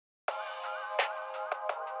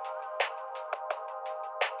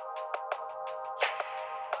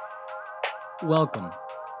Welcome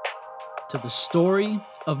to the story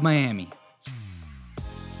of Miami.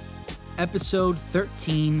 Episode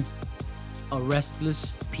 13, A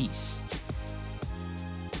Restless Peace.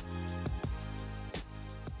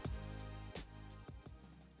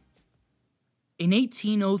 In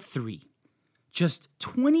 1803, just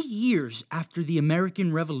 20 years after the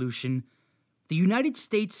American Revolution, the United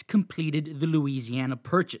States completed the Louisiana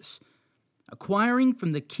Purchase, acquiring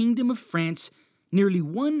from the Kingdom of France nearly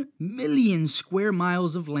 1 million square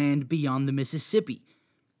miles of land beyond the Mississippi,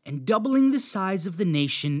 and doubling the size of the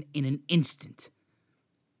nation in an instant.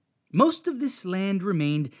 Most of this land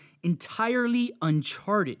remained entirely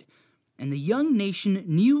uncharted, and the young nation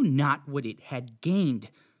knew not what it had gained.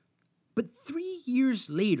 But 3 years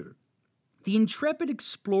later, the intrepid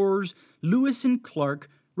explorers Lewis and Clark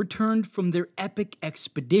returned from their epic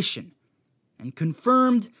expedition and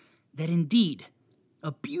confirmed that indeed,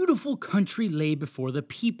 a beautiful country lay before the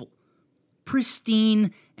people,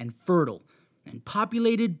 pristine and fertile, and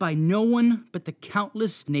populated by no one but the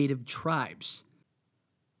countless native tribes.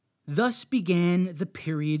 Thus began the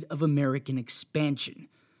period of American expansion,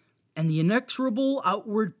 and the inexorable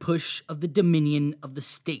outward push of the dominion of the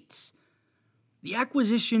states. The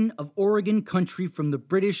acquisition of Oregon country from the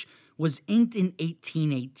British was inked in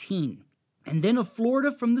 1818, and then of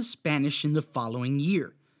Florida from the Spanish in the following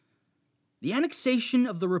year. The annexation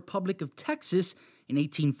of the Republic of Texas in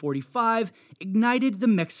 1845 ignited the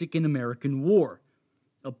Mexican-American War,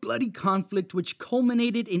 a bloody conflict which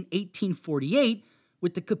culminated in 1848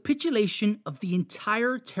 with the capitulation of the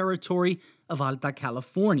entire territory of Alta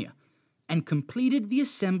California, and completed the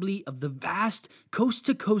assembly of the vast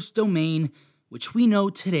coast-to-coast domain which we know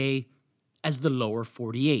today as the Lower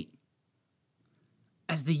 48.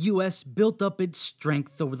 As the U.S. built up its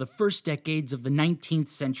strength over the first decades of the 19th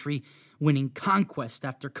century, winning conquest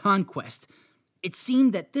after conquest, it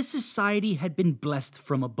seemed that this society had been blessed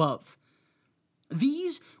from above.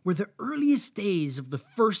 These were the earliest days of the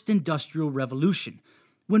first industrial revolution,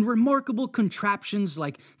 when remarkable contraptions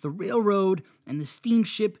like the railroad and the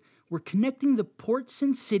steamship were connecting the ports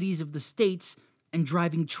and cities of the states and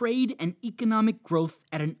driving trade and economic growth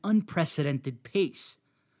at an unprecedented pace.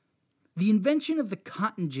 The invention of the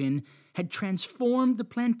cotton gin had transformed the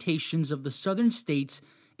plantations of the southern states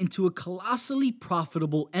into a colossally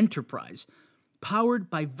profitable enterprise, powered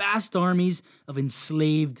by vast armies of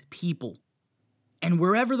enslaved people. And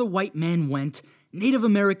wherever the white man went, Native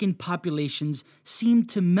American populations seemed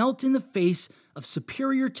to melt in the face of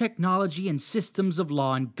superior technology and systems of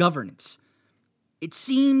law and governance. It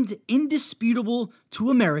seemed indisputable to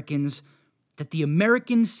Americans that the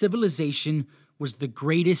American civilization was the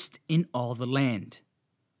greatest in all the land.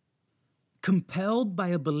 Compelled by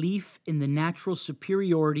a belief in the natural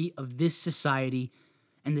superiority of this society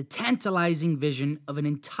and the tantalizing vision of an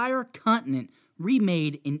entire continent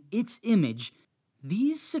remade in its image,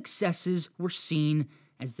 these successes were seen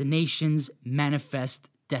as the nation's manifest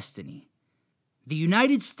destiny. The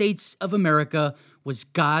United States of America was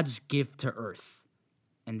God's gift to Earth,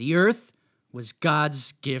 and the Earth was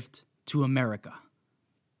God's gift to America.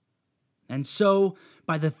 And so,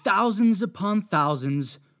 by the thousands upon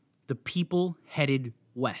thousands, the people headed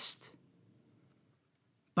west.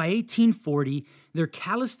 By 1840, their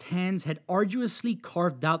calloused hands had arduously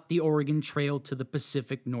carved out the Oregon Trail to the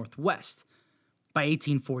Pacific Northwest. By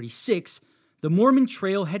 1846, the Mormon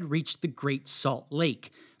Trail had reached the Great Salt Lake,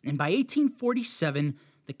 and by 1847,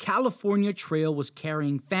 the California Trail was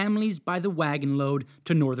carrying families by the wagon load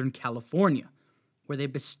to Northern California, where they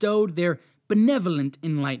bestowed their benevolent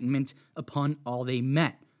enlightenment upon all they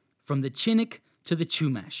met, from the Chinook to the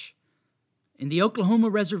Chumash. In the Oklahoma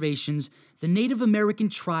reservations, the Native American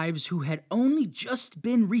tribes who had only just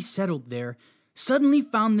been resettled there suddenly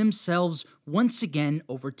found themselves once again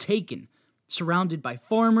overtaken, surrounded by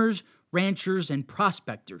farmers, ranchers, and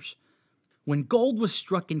prospectors. When gold was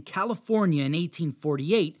struck in California in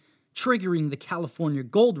 1848, triggering the California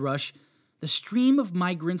Gold Rush, the stream of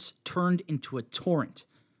migrants turned into a torrent.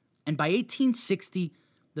 And by 1860,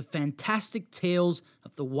 the fantastic tales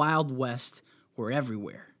of the Wild West were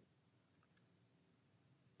everywhere.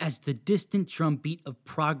 As the distant drumbeat of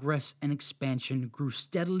progress and expansion grew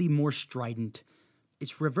steadily more strident,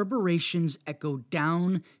 its reverberations echoed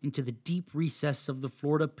down into the deep recess of the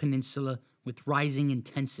Florida Peninsula with rising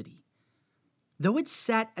intensity. Though it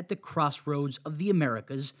sat at the crossroads of the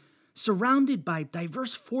Americas, surrounded by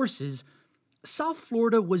diverse forces, South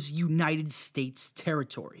Florida was United States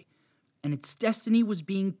territory, and its destiny was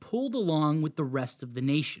being pulled along with the rest of the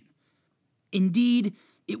nation. Indeed,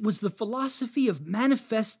 it was the philosophy of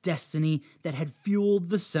manifest destiny that had fueled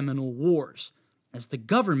the Seminole Wars, as the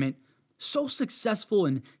government, so successful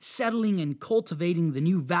in settling and cultivating the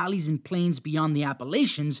new valleys and plains beyond the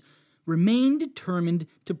Appalachians, remained determined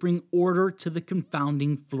to bring order to the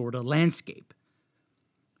confounding Florida landscape.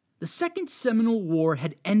 The Second Seminole War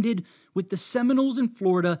had ended with the Seminoles in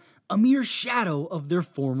Florida a mere shadow of their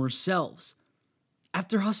former selves.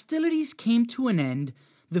 After hostilities came to an end,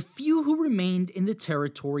 the few who remained in the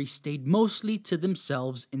territory stayed mostly to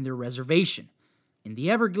themselves in their reservation, in the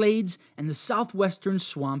Everglades and the southwestern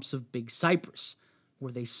swamps of Big Cypress,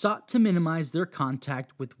 where they sought to minimize their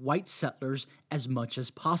contact with white settlers as much as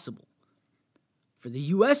possible. For the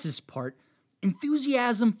U.S.'s part,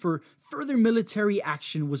 enthusiasm for further military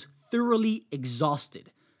action was thoroughly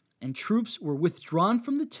exhausted, and troops were withdrawn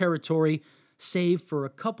from the territory save for a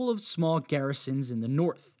couple of small garrisons in the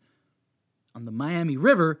north. On the Miami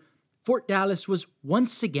River, Fort Dallas was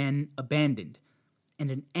once again abandoned,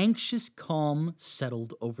 and an anxious calm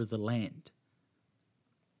settled over the land.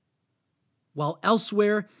 While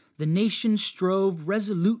elsewhere, the nation strove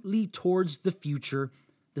resolutely towards the future,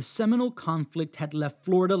 the Seminole conflict had left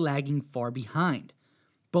Florida lagging far behind,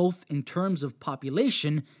 both in terms of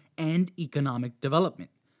population and economic development.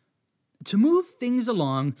 To move things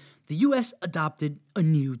along, the U.S. adopted a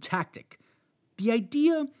new tactic. The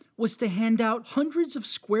idea was to hand out hundreds of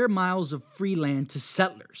square miles of free land to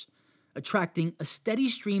settlers, attracting a steady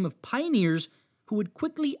stream of pioneers who would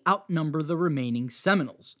quickly outnumber the remaining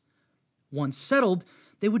Seminoles. Once settled,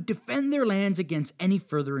 they would defend their lands against any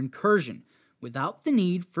further incursion, without the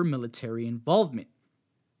need for military involvement.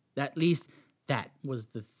 At least, that was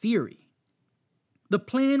the theory. The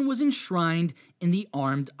plan was enshrined in the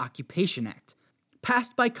Armed Occupation Act,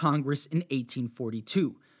 passed by Congress in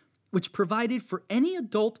 1842, which provided for any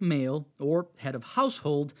adult male or head of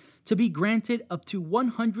household to be granted up to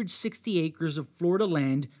 160 acres of Florida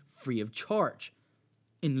land free of charge.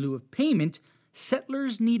 In lieu of payment,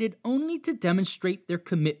 settlers needed only to demonstrate their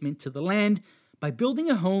commitment to the land by building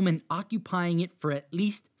a home and occupying it for at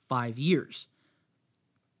least 5 years.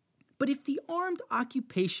 But if the Armed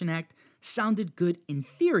Occupation Act sounded good in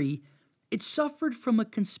theory, it suffered from a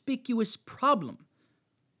conspicuous problem.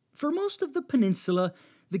 For most of the peninsula,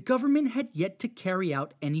 the government had yet to carry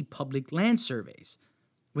out any public land surveys.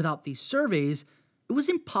 Without these surveys, it was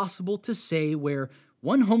impossible to say where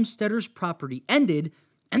one homesteader's property ended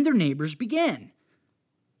and their neighbors began.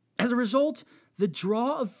 As a result, the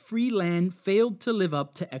draw of free land failed to live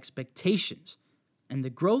up to expectations, and the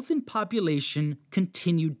growth in population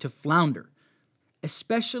continued to flounder,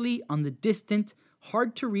 especially on the distant,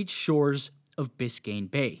 hard-to-reach shores of Biscayne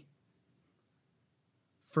Bay.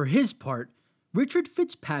 For his part, Richard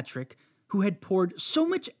Fitzpatrick, who had poured so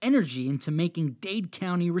much energy into making Dade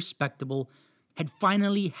County respectable, had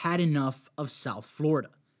finally had enough of South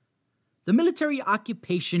Florida. The military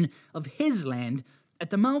occupation of his land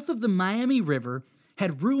at the mouth of the Miami River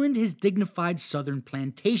had ruined his dignified southern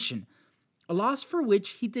plantation, a loss for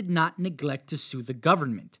which he did not neglect to sue the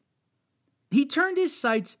government. He turned his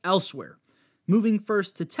sights elsewhere, moving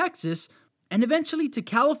first to Texas and eventually to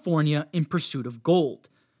California in pursuit of gold,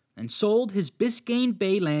 and sold his Biscayne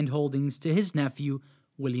Bay land holdings to his nephew,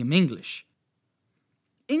 William English.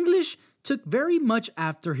 English took very much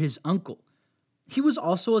after his uncle. He was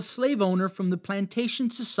also a slave owner from the Plantation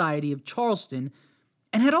Society of Charleston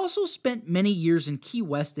and had also spent many years in Key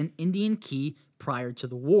West and Indian Key prior to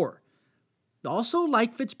the war. Also,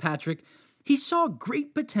 like Fitzpatrick, he saw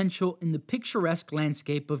great potential in the picturesque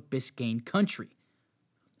landscape of Biscayne country.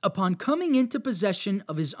 Upon coming into possession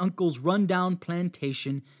of his uncle's rundown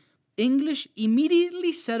plantation, English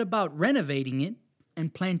immediately set about renovating it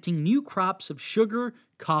and planting new crops of sugar,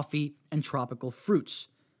 coffee, and tropical fruits.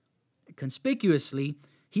 Conspicuously,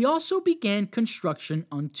 he also began construction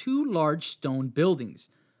on 2 large stone buildings,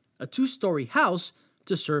 a 2-story house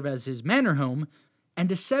to serve as his manor home, and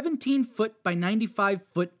a 17-foot by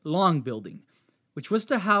 95-foot long building, which was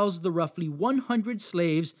to house the roughly 100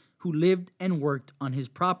 slaves who lived and worked on his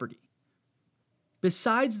property.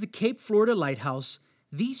 Besides the Cape Florida Lighthouse,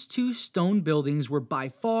 these 2 stone buildings were by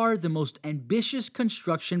far the most ambitious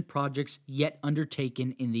construction projects yet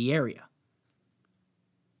undertaken in the area.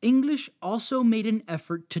 English also made an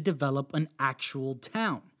effort to develop an actual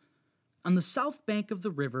town. On the south bank of the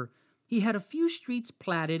river, he had a few streets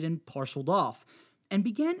platted and parceled off, and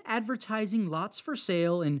began advertising lots for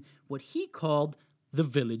sale in what he called the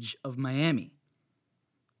Village of Miami.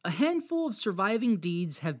 A handful of surviving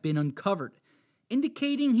deeds have been uncovered,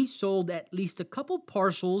 indicating he sold at least a couple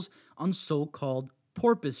parcels on so-called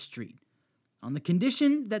Porpoise Street, on the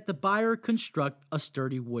condition that the buyer construct a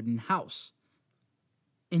sturdy wooden house.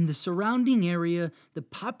 In the surrounding area, the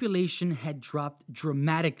population had dropped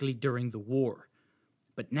dramatically during the war,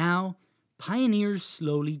 but now pioneers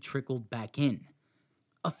slowly trickled back in.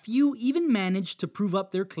 A few even managed to prove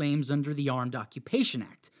up their claims under the Armed Occupation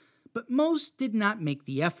Act, but most did not make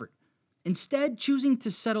the effort, instead choosing to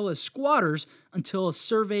settle as squatters until a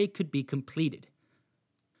survey could be completed.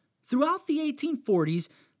 Throughout the 1840s,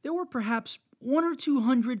 there were perhaps 100 or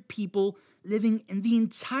 200 people living in the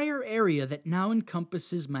entire area that now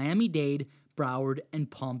encompasses Miami-Dade, Broward, and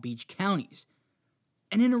Palm Beach counties.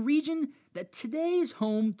 And in a region that today is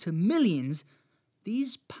home to millions,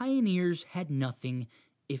 these pioneers had nothing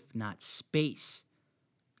if not space.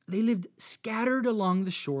 They lived scattered along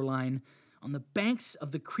the shoreline, on the banks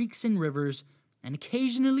of the creeks and rivers, and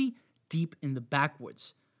occasionally deep in the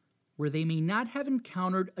backwoods, where they may not have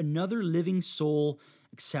encountered another living soul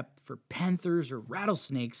except for panthers or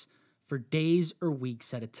rattlesnakes for days or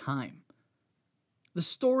weeks at a time. The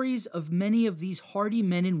stories of many of these hardy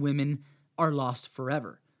men and women are lost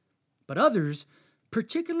forever, but others,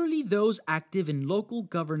 particularly those active in local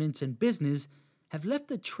governance and business, have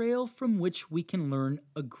left a trail from which we can learn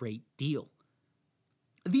a great deal.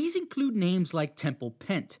 These include names like Temple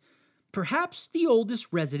Pent, perhaps the oldest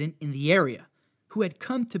resident in the area, who had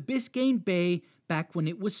come to Biscayne Bay back when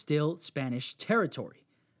it was still Spanish territory.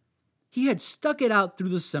 He had stuck it out through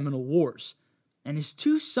the Seminole Wars, and his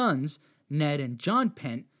two sons, Ned and John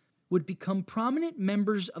Pent, would become prominent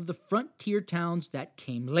members of the frontier towns that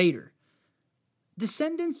came later.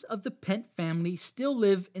 Descendants of the Pent family still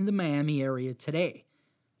live in the Miami area today,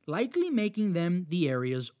 likely making them the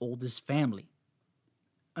area's oldest family.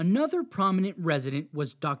 Another prominent resident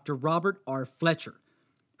was Dr. Robert R. Fletcher,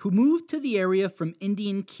 who moved to the area from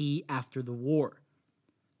Indian Key after the war.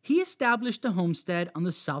 He established a homestead on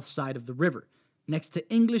the south side of the river, next to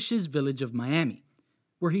English's village of Miami,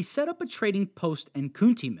 where he set up a trading post and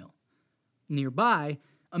coontie mill. Nearby,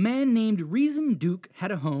 a man named Reason Duke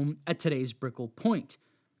had a home at today's Brickell Point,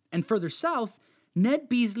 and further south, Ned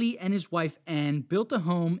Beasley and his wife Anne built a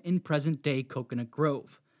home in present-day Coconut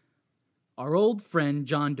Grove. Our old friend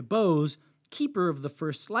John DeBose, keeper of the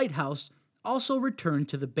first lighthouse, also returned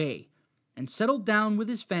to the bay and settled down with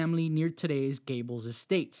his family near today's Gables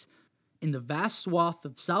Estates, in the vast swath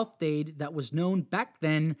of South Dade that was known back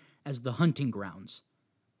then as the hunting grounds.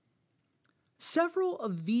 Several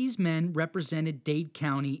of these men represented Dade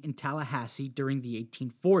County in Tallahassee during the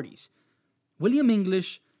 1840s. William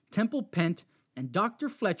English, Temple Pent, and Dr.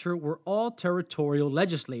 Fletcher were all territorial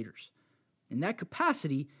legislators. In that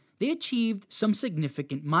capacity, they achieved some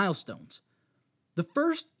significant milestones. The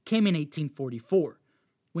first came in 1844,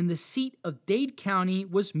 when the seat of Dade County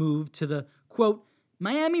was moved to the, quote,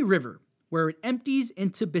 Miami River, where it empties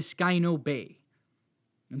into Biscayne Bay.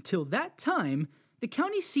 Until that time, the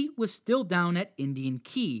county seat was still down at Indian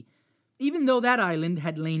Key, even though that island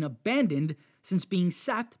had lain abandoned since being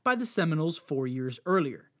sacked by the Seminoles 4 years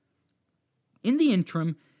earlier. In the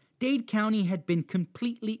interim, Dade County had been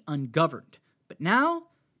completely ungoverned, but now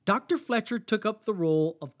Dr. Fletcher took up the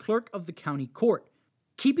role of clerk of the county court,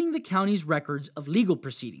 keeping the county's records of legal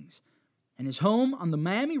proceedings, and his home on the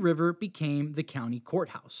Miami River became the county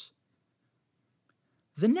courthouse.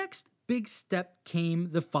 The next big step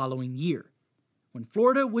came the following year, when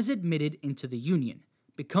Florida was admitted into the Union,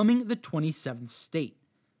 becoming the 27th state.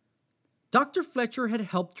 Dr. Fletcher had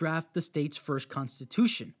helped draft the state's first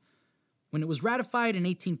constitution. When it was ratified in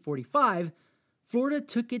 1845, Florida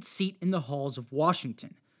took its seat in the halls of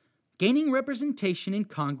Washington, gaining representation in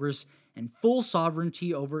Congress and full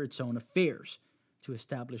sovereignty over its own affairs, to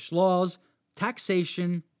establish laws,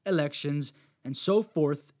 taxation, elections, and so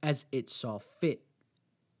forth as it saw fit.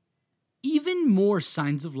 Even more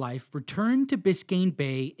signs of life returned to Biscayne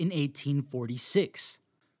Bay in 1846,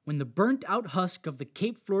 when the burnt-out husk of the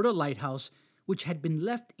Cape Florida Lighthouse, which had been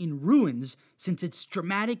left in ruins since its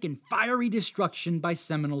dramatic and fiery destruction by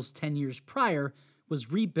Seminoles 10 years prior,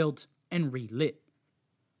 was rebuilt and relit.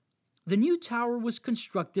 The new tower was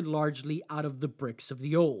constructed largely out of the bricks of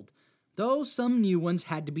the old, though some new ones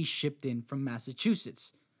had to be shipped in from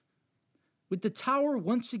Massachusetts. With the tower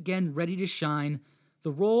once again ready to shine,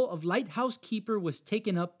 the role of lighthouse keeper was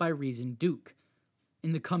taken up by Reason Duke.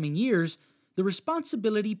 In the coming years, the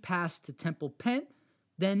responsibility passed to Temple Pent,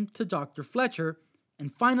 then to Dr. Fletcher,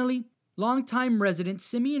 and finally, longtime resident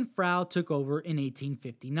Simeon Frow took over in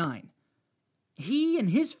 1859. He and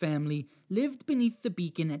his family lived beneath the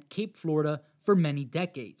beacon at Cape Florida for many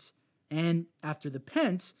decades, and after the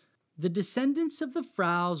Pents, the descendants of the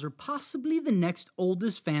Frows are possibly the next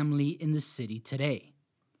oldest family in the city today.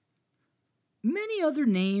 Many other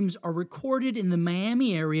names are recorded in the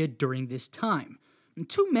Miami area during this time,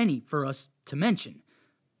 too many for us to mention,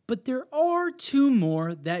 but there are two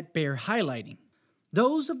more that bear highlighting,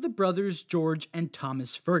 those of the brothers George and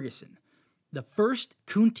Thomas Ferguson, the first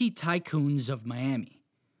Kunti tycoons of Miami.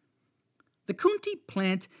 The Kunti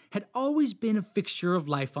plant had always been a fixture of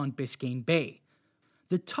life on Biscayne Bay.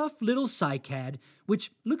 The tough little cycad,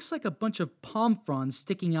 which looks like a bunch of palm fronds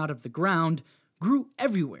sticking out of the ground, grew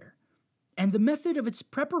everywhere, and the method of its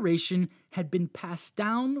preparation had been passed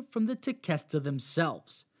down from the Tequesta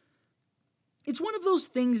themselves. It's one of those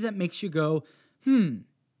things that makes you go, how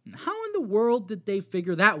in the world did they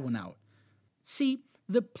figure that one out? See,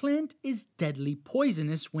 the plant is deadly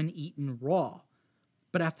poisonous when eaten raw.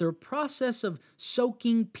 But after a process of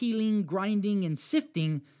soaking, peeling, grinding, and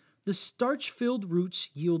sifting, the starch-filled roots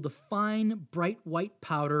yield a fine, bright white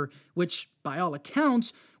powder, which, by all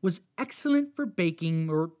accounts, was excellent for baking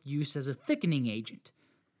or use as a thickening agent.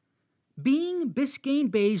 Being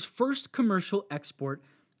Biscayne Bay's first commercial export,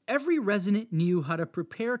 every resident knew how to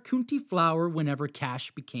prepare Kunti flour whenever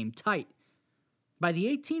cash became tight. By the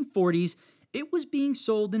 1840s, it was being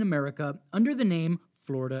sold in America under the name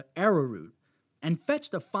Florida Arrowroot, and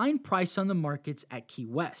fetched a fine price on the markets at Key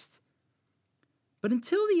West. But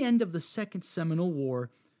until the end of the Second Seminole War,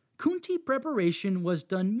 Kunti preparation was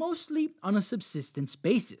done mostly on a subsistence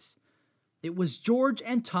basis. It was George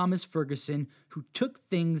and Thomas Ferguson who took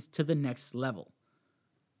things to the next level.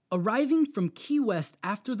 Arriving from Key West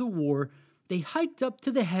after the war, they hiked up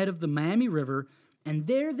to the head of the Miami River, and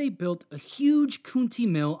there they built a huge Kunti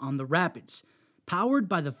mill on the rapids, powered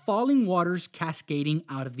by the falling waters cascading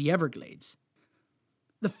out of the Everglades.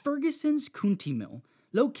 The Ferguson's Kunti Mill,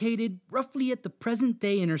 located roughly at the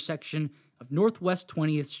present-day intersection of Northwest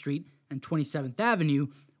 20th Street and 27th Avenue,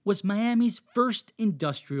 was Miami's first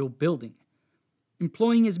industrial building.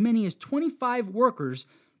 Employing as many as 25 workers,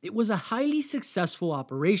 it was a highly successful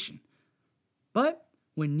operation. But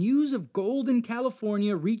when news of gold in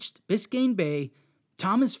California reached Biscayne Bay,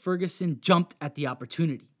 Thomas Ferguson jumped at the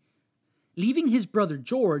opportunity. Leaving his brother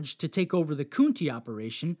George to take over the Kunti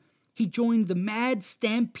operation, he joined the mad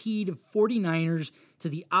stampede of 49ers to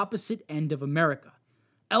the opposite end of America,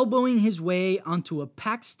 elbowing his way onto a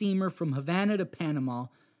packed steamer from Havana to Panama,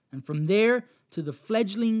 and from there to the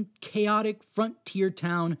fledgling, chaotic frontier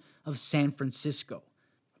town of San Francisco,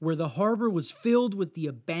 where the harbor was filled with the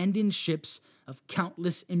abandoned ships of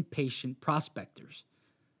countless impatient prospectors.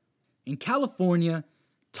 In California,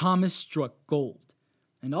 Thomas struck gold,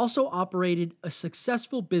 and also operated a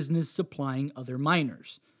successful business supplying other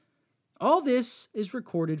miners. All this is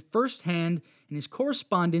recorded firsthand in his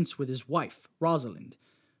correspondence with his wife, Rosalind,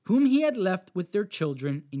 whom he had left with their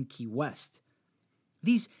children in Key West.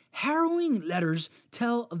 These harrowing letters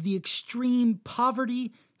tell of the extreme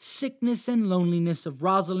poverty, sickness, and loneliness of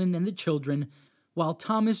Rosalind and the children, while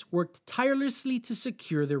Thomas worked tirelessly to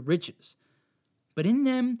secure their riches. But in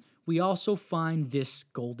them, we also find this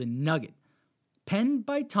golden nugget, penned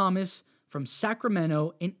by Thomas from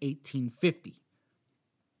Sacramento in 1850.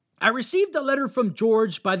 I received a letter from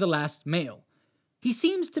George by the last mail. He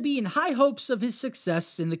seems to be in high hopes of his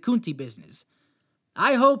success in the Kunti business.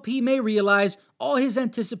 I hope he may realize all his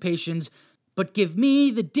anticipations, but give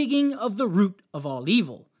me the digging of the root of all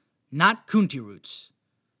evil, not Kunti roots.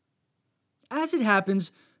 As it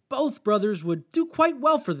happens, both brothers would do quite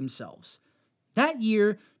well for themselves. That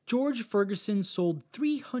year, George Ferguson sold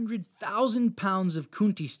 300,000 pounds of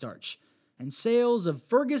Kunti starch, and sales of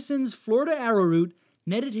Ferguson's Florida Arrowroot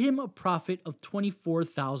netted him a profit of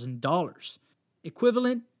 $24,000,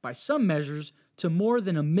 equivalent, by some measures, to more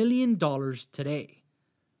than $1 million today.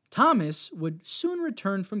 Thomas would soon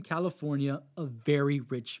return from California a very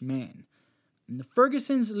rich man, and the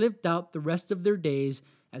Fergusons lived out the rest of their days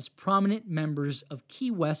as prominent members of Key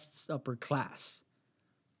West's upper class.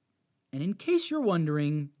 And in case you're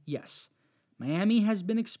wondering, yes, Miami has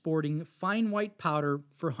been exporting fine white powder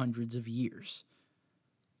for hundreds of years.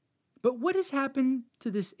 But what has happened to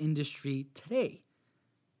this industry today?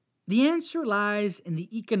 The answer lies in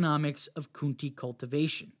the economics of Kunti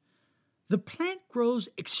cultivation. The plant grows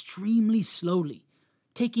extremely slowly,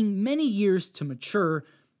 taking many years to mature,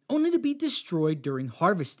 only to be destroyed during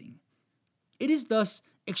harvesting. It is thus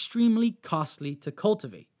extremely costly to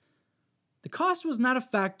cultivate. The cost was not a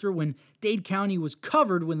factor when Dade County was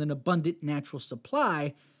covered with an abundant natural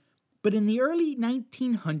supply, but in the early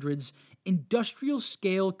 1900s,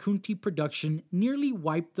 industrial-scale Kunti production nearly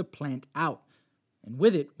wiped the plant out, and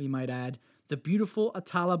with it, we might add, the beautiful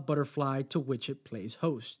Atala butterfly to which it plays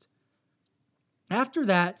host. After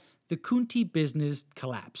that, the Kunti business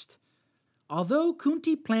collapsed. Although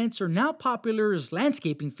Kunti plants are now popular as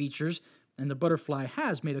landscaping features, and the butterfly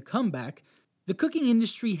has made a comeback, the cooking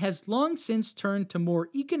industry has long since turned to more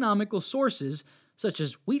economical sources, such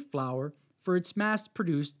as wheat flour, for its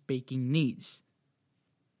mass-produced baking needs.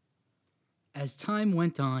 As time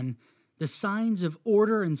went on, the signs of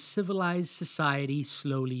order and civilized society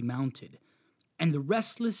slowly mounted, and the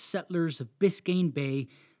restless settlers of Biscayne Bay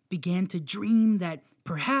began to dream that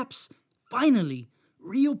perhaps, finally,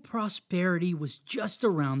 real prosperity was just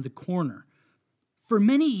around the corner. For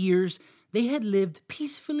many years, they had lived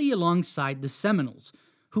peacefully alongside the Seminoles,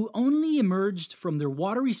 who only emerged from their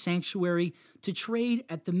watery sanctuary to trade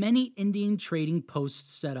at the many Indian trading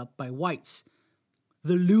posts set up by whites.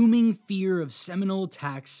 The looming fear of Seminole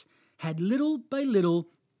attacks had little by little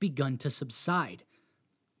begun to subside,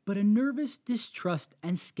 but a nervous distrust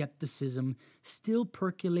and skepticism still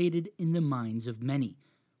percolated in the minds of many,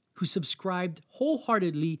 who subscribed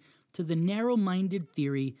wholeheartedly to the narrow-minded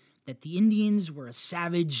theory that the Indians were a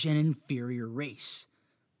savage and inferior race.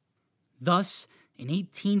 Thus, in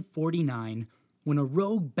 1849, when a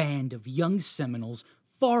rogue band of young Seminoles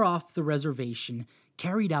far off the reservation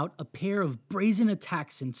carried out a pair of brazen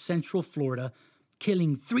attacks in central Florida,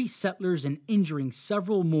 killing 3 settlers and injuring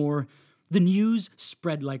several more, the news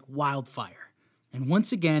spread like wildfire, and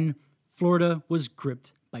once again, Florida was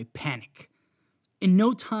gripped by panic. In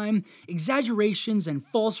no time, exaggerations and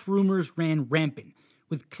false rumors ran rampant,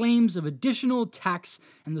 with claims of additional attacks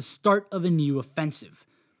and the start of a new offensive.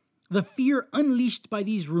 The fear unleashed by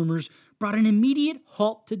these rumors brought an immediate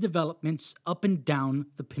halt to developments up and down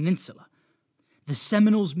the peninsula. The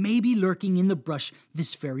Seminoles may be lurking in the brush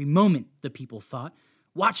this very moment, the people thought,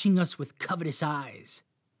 watching us with covetous eyes.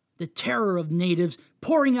 The terror of natives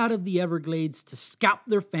pouring out of the Everglades to scalp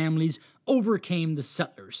their families overcame the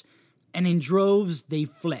settlers, and in droves they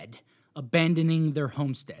fled, abandoning their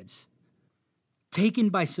homesteads. Taken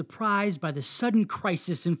by surprise by the sudden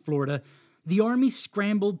crisis in Florida, the army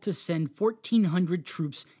scrambled to send 1,400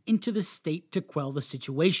 troops into the state to quell the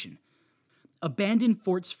situation. Abandoned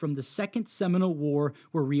forts from the Second Seminole War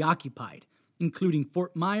were reoccupied, including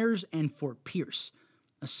Fort Myers and Fort Pierce.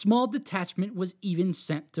 A small detachment was even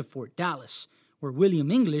sent to Fort Dallas, where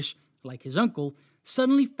William English, like his uncle,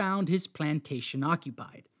 suddenly found his plantation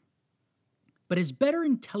occupied. But as better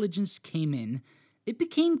intelligence came in, it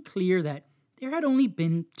became clear that there had only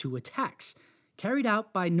been 2 attacks, carried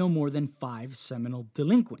out by no more than 5 Seminole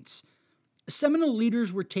delinquents. Seminole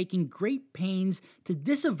leaders were taking great pains to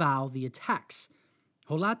disavow the attacks.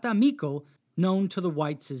 Holata Miko, known to the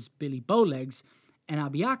whites as Billy Bowlegs, and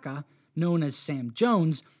Abiaka, known as Sam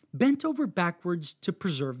Jones, bent over backwards to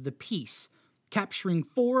preserve the peace, capturing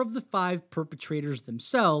 4 of the 5 perpetrators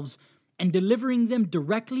themselves and delivering them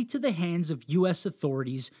directly to the hands of U.S.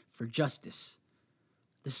 authorities for justice.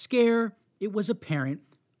 The scare, it was apparent,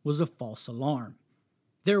 was a false alarm.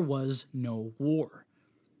 There was no war.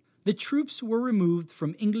 The troops were removed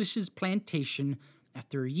from English's plantation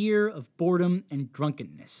after a year of boredom and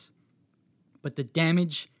drunkenness. But the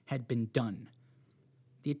damage had been done.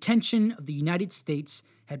 The attention of the United States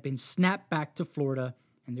had been snapped back to Florida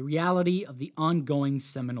and the reality of the ongoing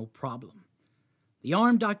Seminole problem. The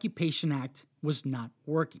Armed Occupation Act was not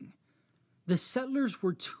working. The settlers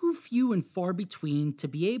were too few and far between to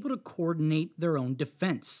be able to coordinate their own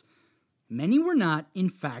defense. Many were not, in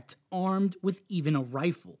fact, armed with even a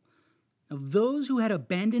rifle. Of those who had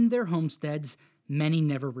abandoned their homesteads, many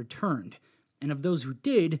never returned, and of those who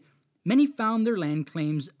did, many found their land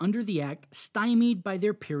claims under the act stymied by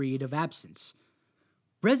their period of absence.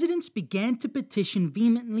 Residents began to petition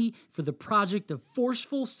vehemently for the project of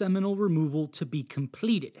forceful Seminole removal to be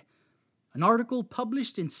completed. An article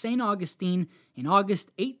published in St. Augustine in August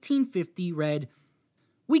 1850 read,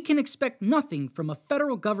 "We can expect nothing from a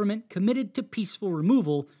federal government committed to peaceful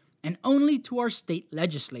removal and only to our state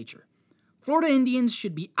legislature. Florida Indians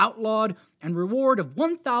should be outlawed and reward of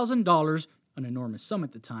 $1,000, an enormous sum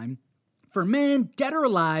at the time, for man dead or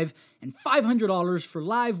alive and $500 for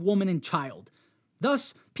live woman and child.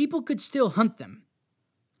 Thus, people could still hunt them."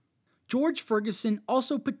 George Ferguson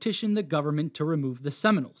also petitioned the government to remove the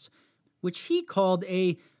Seminoles, which he called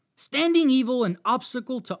a standing evil and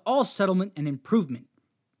obstacle to all settlement and improvement.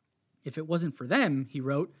 If it wasn't for them, he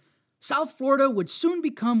wrote, South Florida would soon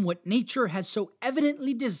become what nature has so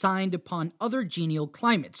evidently designed upon other genial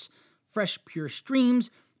climates: fresh, pure streams,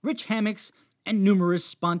 rich hammocks, and numerous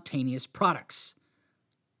spontaneous products.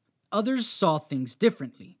 Others saw things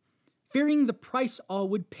differently, fearing the price all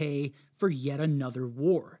would pay for yet another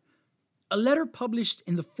war. A letter published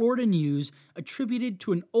in the Florida News attributed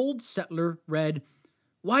to an old settler read,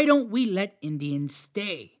 "Why don't we let Indians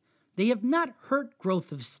stay? They have not hurt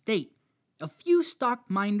growth of state. A few stock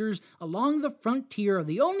minders along the frontier are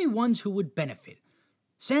the only ones who would benefit.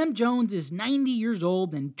 Sam Jones is 90 years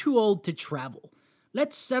old and too old to travel.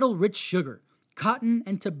 Let's settle rich sugar, cotton,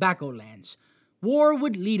 and tobacco lands. War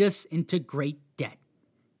would lead us into great debt."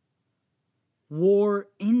 War,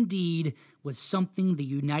 indeed, was something the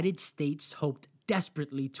United States hoped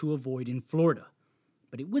desperately to avoid in Florida.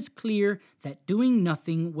 But it was clear that doing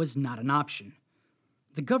nothing was not an option.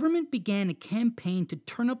 The government began a campaign to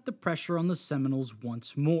turn up the pressure on the Seminoles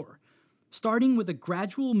once more, starting with a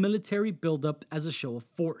gradual military buildup as a show of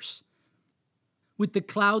force. With the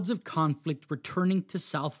clouds of conflict returning to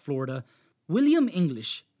South Florida, William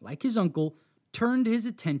English, like his uncle, turned his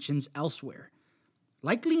attentions elsewhere.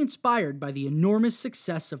 Likely inspired by the enormous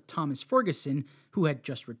success of Thomas Ferguson, who had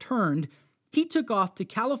just returned, he took off to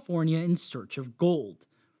California in search of gold.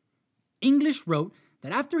 English wrote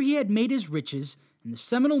that after he had made his riches and the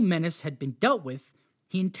Seminole menace had been dealt with,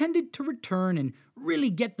 he intended to return and really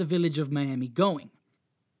get the village of Miami going.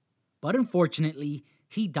 But unfortunately,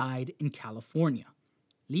 he died in California,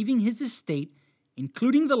 leaving his estate,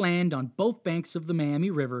 including the land on both banks of the Miami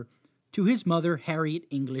River, to his mother Harriet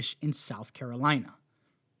English in South Carolina.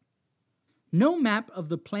 No map of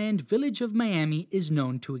the planned village of Miami is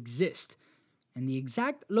known to exist, and the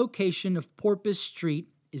exact location of Porpoise Street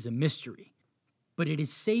is a mystery. But it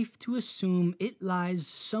is safe to assume it lies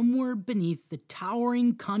somewhere beneath the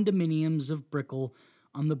towering condominiums of Brickell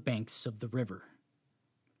on the banks of the river.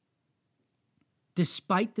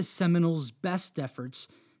 Despite the Seminoles' best efforts,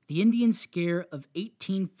 the Indian Scare of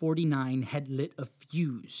 1849 had lit a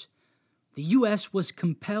fuse. The U.S. was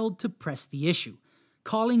compelled to press the issue,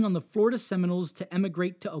 calling on the Florida Seminoles to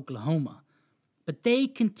emigrate to Oklahoma. But they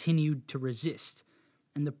continued to resist,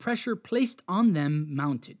 and the pressure placed on them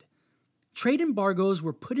mounted. Trade embargoes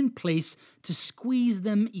were put in place to squeeze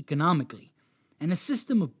them economically, and a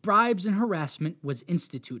system of bribes and harassment was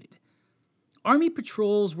instituted. Army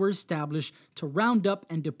patrols were established to round up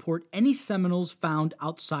and deport any Seminoles found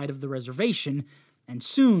outside of the reservation, and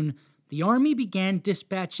soon the Army began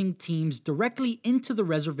dispatching teams directly into the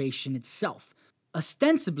reservation itself,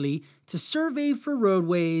 ostensibly to survey for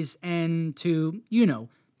roadways and to,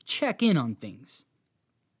 check in on things.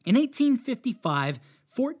 In 1855,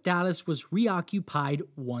 Fort Dallas was reoccupied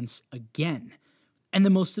once again, and the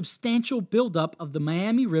most substantial buildup of the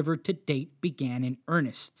Miami River to date began in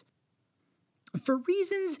earnest. For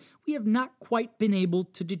reasons we have not quite been able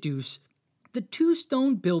to deduce, the two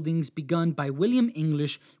stone buildings begun by William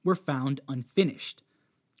English were found unfinished.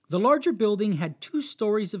 The larger building had 2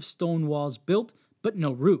 stories of stone walls built, but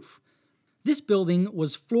no roof. This building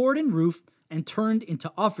was floored and roofed and turned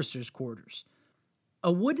into officers' quarters.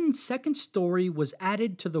 A wooden second story was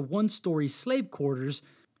added to the 1-story slave quarters,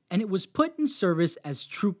 and it was put in service as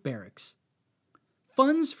troop barracks.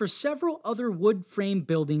 Funds for several other wood frame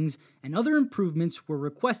buildings and other improvements were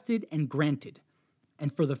requested and granted,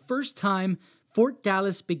 and for the first time, Fort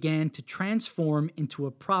Dallas began to transform into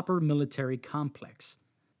a proper military complex.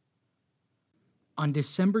 On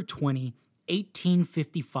December 20,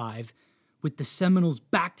 1855, with the Seminoles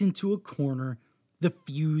backed into a corner, the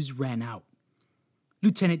fuse ran out.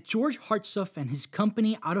 Lieutenant George Hartsuff and his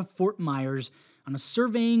company out of Fort Myers on a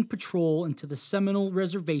surveying patrol into the Seminole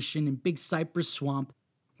Reservation in Big Cypress Swamp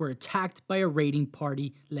were attacked by a raiding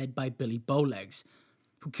party led by Billy Bowlegs,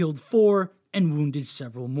 who killed 4 and wounded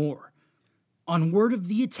several more. On word of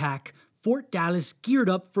the attack, Fort Dallas geared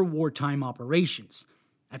up for wartime operations.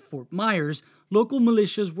 At Fort Myers, local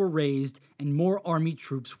militias were raised and more Army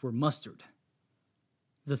troops were mustered.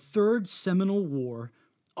 The Third Seminole War,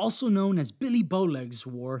 also known as Billy Bowlegs'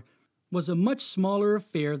 War, was a much smaller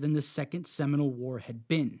affair than the Second Seminole War had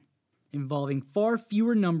been, involving far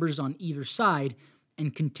fewer numbers on either side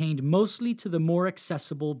and contained mostly to the more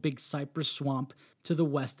accessible Big Cypress Swamp to the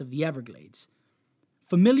west of the Everglades.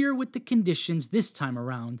 Familiar with the conditions this time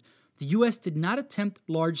around, the U.S. did not attempt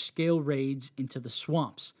large-scale raids into the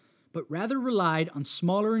swamps, but rather relied on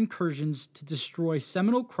smaller incursions to destroy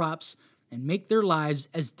Seminole crops and make their lives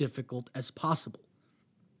as difficult as possible.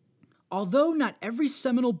 Although not every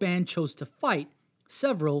Seminole band chose to fight,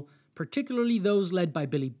 several, particularly those led by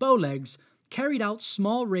Billy Bowlegs, carried out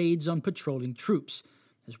small raids on patrolling troops,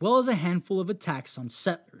 as well as a handful of attacks on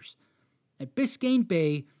settlers. At Biscayne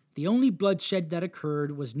Bay, the only bloodshed that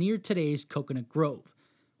occurred was near today's Coconut Grove,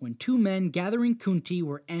 when 2 men gathering Coontie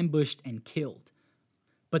were ambushed and killed.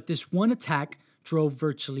 But this one attack drove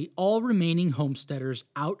virtually all remaining homesteaders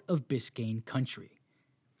out of Biscayne country.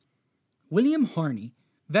 William Harney,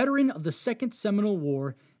 veteran of the Second Seminole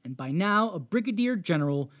War and by now a brigadier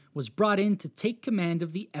general, was brought in to take command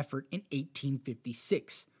of the effort in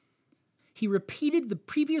 1856. He repeated the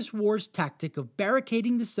previous war's tactic of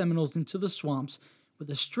barricading the Seminoles into the swamps with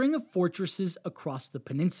a string of fortresses across the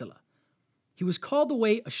peninsula. He was called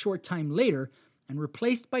away a short time later and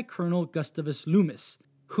replaced by Colonel Gustavus Loomis,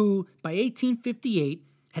 who, by 1858,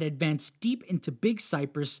 had advanced deep into Big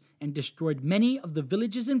Cypress and destroyed many of the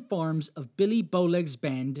villages and farms of Billy Bowleg's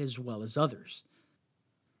band as well as others.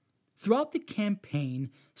 Throughout the campaign,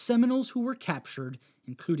 Seminoles who were captured,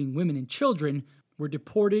 including women and children, were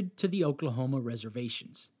deported to the Oklahoma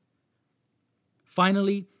reservations.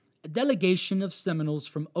 Finally, a delegation of Seminoles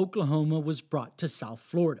from Oklahoma was brought to South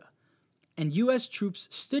Florida, and U.S. troops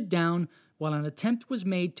stood down while an attempt was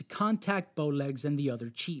made to contact Bowlegs and the other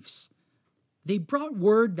chiefs. They brought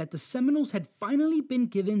word that the Seminoles had finally been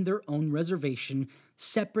given their own reservation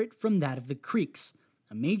separate from that of the Creeks,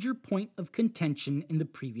 a major point of contention in the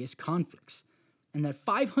previous conflicts, and that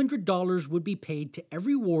 $500 would be paid to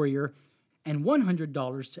every warrior and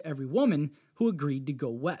 $100 to every woman who agreed to go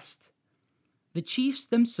west. The chiefs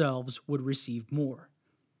themselves would receive more.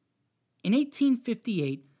 In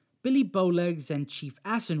 1858, Billy Bowlegs and Chief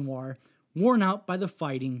Asinwar, worn out by the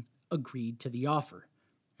fighting, agreed to the offer,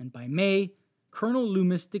 and by May, Colonel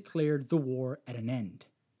Loomis declared the war at an end.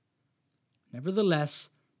 Nevertheless,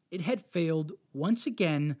 it had failed once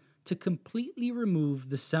again to completely remove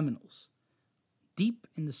the Seminoles. Deep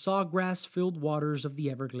in the sawgrass-filled waters of the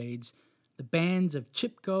Everglades, the bands of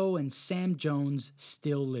Chipko and Sam Jones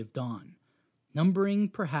still lived on, numbering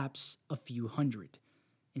perhaps a few hundred,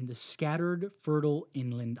 in the scattered, fertile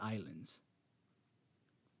inland islands.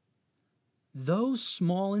 Though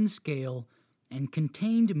small in scale and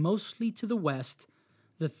contained mostly to the west,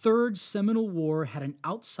 the Third Seminole War had an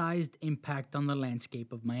outsized impact on the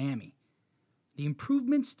landscape of Miami. The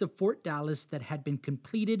improvements to Fort Dallas that had been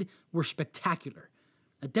completed were spectacular,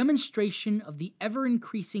 a demonstration of the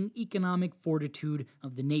ever-increasing economic fortitude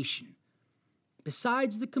of the nation.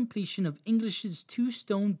 Besides the completion of English's 2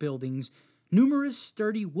 stone buildings, numerous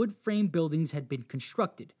sturdy wood-frame buildings had been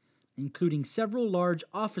constructed, including several large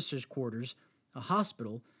officers' quarters, a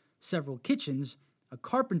hospital, several kitchens, a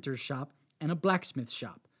carpenter's shop, and a blacksmith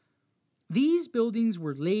shop. These buildings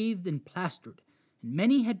were lathed and plastered, and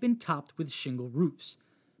many had been topped with shingle roofs,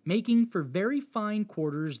 making for very fine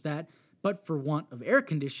quarters that, but for want of air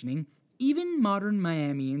conditioning, even modern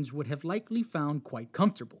Miamians would have likely found quite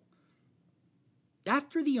comfortable.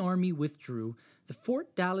 After the Army withdrew, the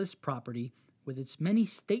Fort Dallas property, with its many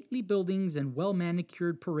stately buildings and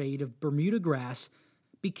well-manicured parade of Bermuda grass,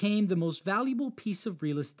 became the most valuable piece of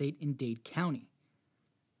real estate in Dade County.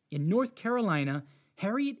 In North Carolina,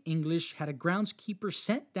 Harriet English had a groundskeeper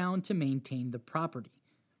sent down to maintain the property.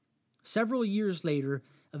 Several years later,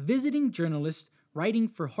 a visiting journalist writing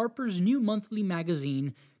for Harper's New Monthly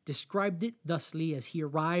magazine described it thusly as he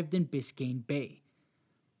arrived in Biscayne Bay.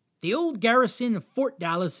 The old garrison of Fort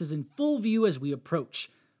Dallas is in full view as we approach.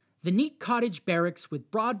 The neat cottage barracks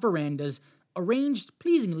with broad verandas arranged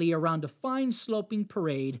pleasingly around a fine sloping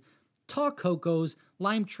parade, tall cocoas,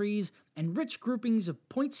 lime trees, and rich groupings of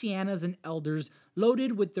poincianas and elders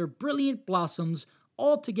loaded with their brilliant blossoms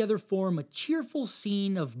all together form a cheerful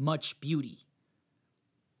scene of much beauty.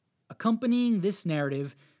 Accompanying this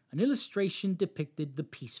narrative, an illustration depicted the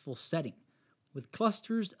peaceful setting, with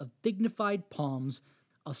clusters of dignified palms,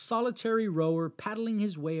 a solitary rower paddling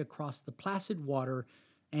his way across the placid water,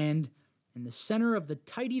 and, in the center of the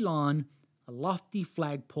tidy lawn, a lofty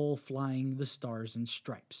flagpole flying the stars and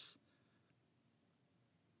stripes.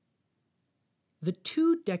 The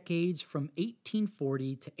 2 decades from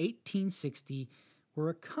 1840 to 1860 were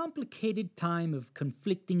a complicated time of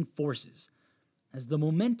conflicting forces, as the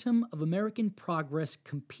momentum of American progress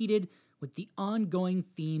competed with the ongoing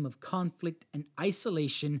theme of conflict and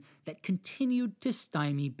isolation that continued to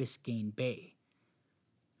stymie Biscayne Bay.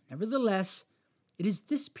 Nevertheless, it is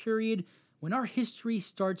this period when our history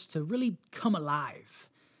starts to really come alive,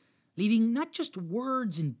 leaving not just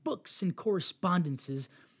words and books and correspondences,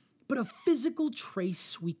 but a physical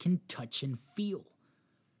trace we can touch and feel.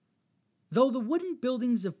 Though the wooden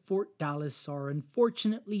buildings of Fort Dallas are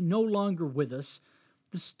unfortunately no longer with us,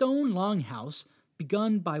 the stone longhouse,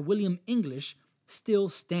 begun by William English, still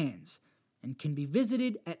stands and can be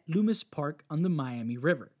visited at Loomis Park on the Miami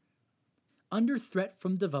River. Under threat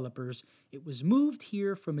from developers, it was moved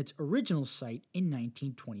here from its original site in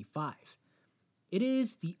 1925. It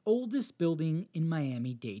is the oldest building in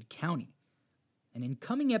Miami-Dade County, and in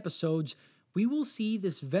coming episodes, we will see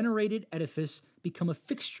this venerated edifice become a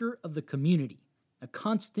fixture of the community, a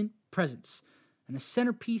constant presence, and a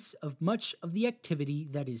centerpiece of much of the activity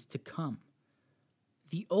that is to come.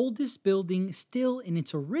 The oldest building still in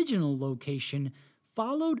its original location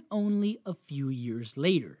followed only a few years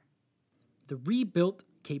later, the rebuilt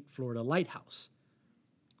Cape Florida Lighthouse.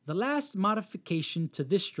 The last modification to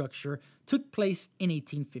this structure took place in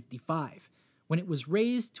 1855, when it was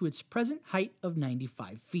raised to its present height of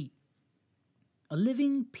 95 feet. A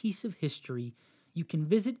living piece of history, you can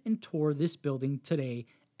visit and tour this building today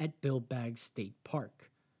at Bilbag State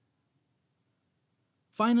Park.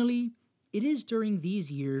 Finally, it is during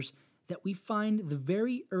these years that we find the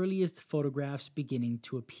very earliest photographs beginning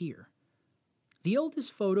to appear. The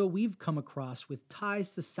oldest photo we've come across with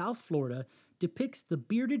ties to South Florida depicts the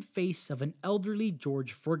bearded face of an elderly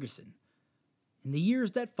George Ferguson. In the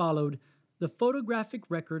years that followed, the photographic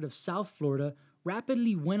record of South Florida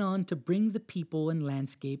rapidly went on to bring the people and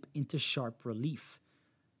landscape into sharp relief,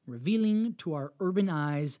 revealing to our urban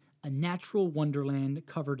eyes a natural wonderland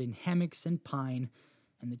covered in hammocks and pine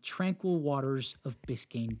and the tranquil waters of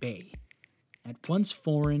Biscayne Bay, at once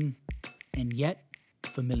foreign and yet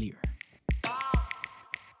familiar.